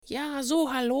Ja,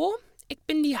 so, hallo. Ich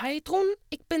bin die Heidrun,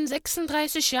 ich bin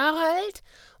 36 Jahre alt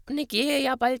und ich gehe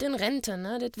ja bald in Rente,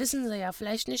 ne? Das wissen Sie ja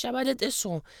vielleicht nicht, aber das ist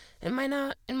so. In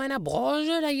meiner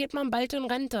Branche, da geht man bald in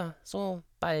Rente. So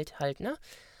bald halt, ne?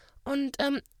 Und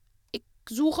ich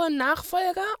suche einen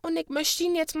Nachfolger und ich möchte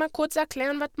Ihnen jetzt mal kurz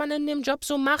erklären, was man in dem Job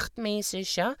so macht,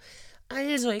 mäßig, ja?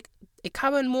 Also, ich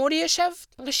habe ein Modegeschäft,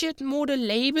 ein richtiges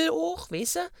Modelabel auch,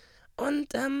 weißt du? Und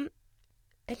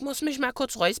ich muss mich mal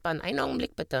kurz räuspern. Einen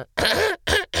Augenblick bitte.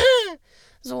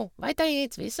 So, weiter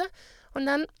geht's, weißt du? Und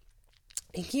dann,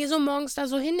 ich gehe so morgens da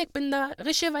so hin, ich bin da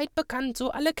richtig weit bekannt,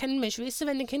 so, alle kennen mich, weißt du?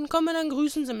 Wenn ich hinkomme, dann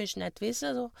grüßen sie mich nicht, weißt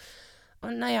du? So.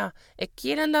 Und naja, ich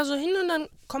gehe dann da so hin und dann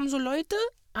kommen so Leute,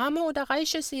 arme oder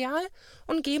reiche, ist egal,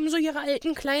 und geben so ihre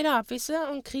alten Kleider ab, weißt du?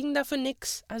 Und kriegen dafür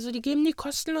nix. Also die geben die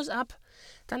kostenlos ab.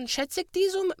 Dann schätze ich die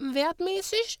so mit dem Wert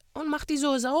mäßig und mach die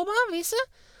so sauber, weißt du?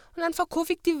 Und dann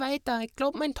verkaufe ich die weiter. Ich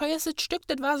glaube, mein teuerstes Stück,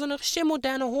 das war so eine richtig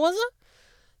moderne Hose.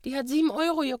 Die hat 7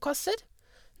 Euro gekostet.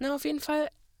 Na, auf jeden Fall.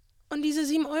 Und diese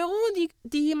 7 Euro,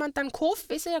 die jemand dann kauft,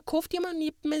 weißt du, der kauft jemand und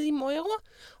gibt mir 7 Euro.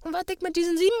 Und was ich mit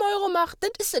diesen 7 Euro mache,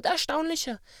 das ist das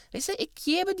Erstaunliche. Weißt du, ich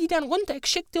gebe die dann runter. Ich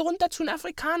schicke die runter zu den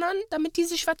Afrikanern, damit die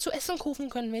sich was zu essen kaufen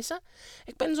können, weißt du.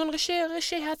 Ich bin so ein richtig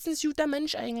herzensguter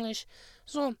Mensch eigentlich.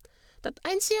 So, das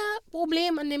einzige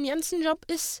Problem an dem ganzen Job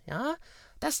ist, ja,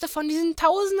 dass du von diesen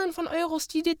Tausenden von Euros,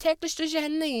 die dir täglich durch die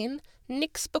Hände gehen,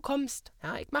 nix bekommst.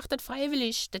 Ja, ich mach das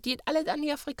freiwillig. Das geht alles an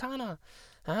die Afrikaner.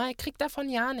 Ja, ich krieg davon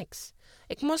ja nichts.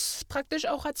 Ich muss praktisch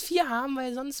auch Hartz IV haben,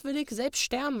 weil sonst würde ich selbst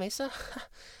sterben, weißt du?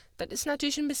 Das ist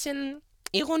natürlich ein bisschen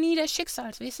Ironie des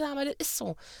Schicksals, weißt du, aber das ist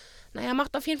so. Naja,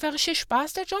 macht auf jeden Fall richtig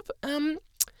Spaß, der Job.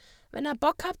 Wenn ihr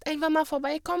Bock habt, einfach mal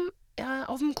vorbeikommen. Ja,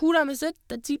 auf dem Kudamm ist es,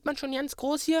 das sieht man schon ganz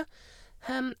groß hier.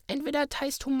 Entweder das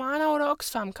heißt Humana oder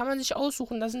Oxfam, kann man sich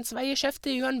aussuchen. Das sind zwei Geschäfte,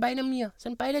 die gehören beide mir.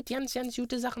 Sind beide ganz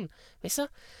gute Sachen, weißt du?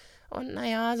 Und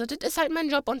naja, also das ist halt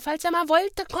mein Job. Und falls ihr mal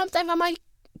wollt, dann kommt einfach mal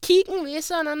kicken, weißt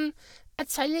du? Und dann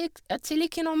erzähl ich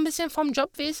hier noch ein bisschen vom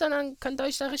Job, weißt du? Und dann könnt ihr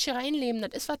euch da richtig reinleben.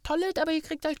 Das ist was Tolles, aber ihr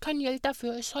kriegt halt kein Geld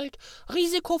dafür. Ist halt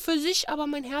Risiko für sich, aber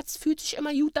mein Herz fühlt sich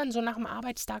immer gut an, so nach dem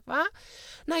Arbeitstag, wa?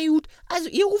 Na gut, also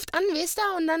ihr ruft an, weißt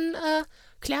du? Und dann,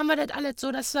 klären wir das alles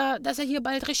so, dass ihr hier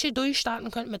bald richtig durchstarten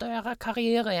könnt mit eurer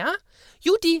Karriere, ja?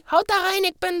 Juti, haut da rein,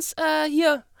 ich bin's,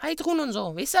 hier, Heidrun und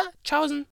so, weißt du? Tschaußen.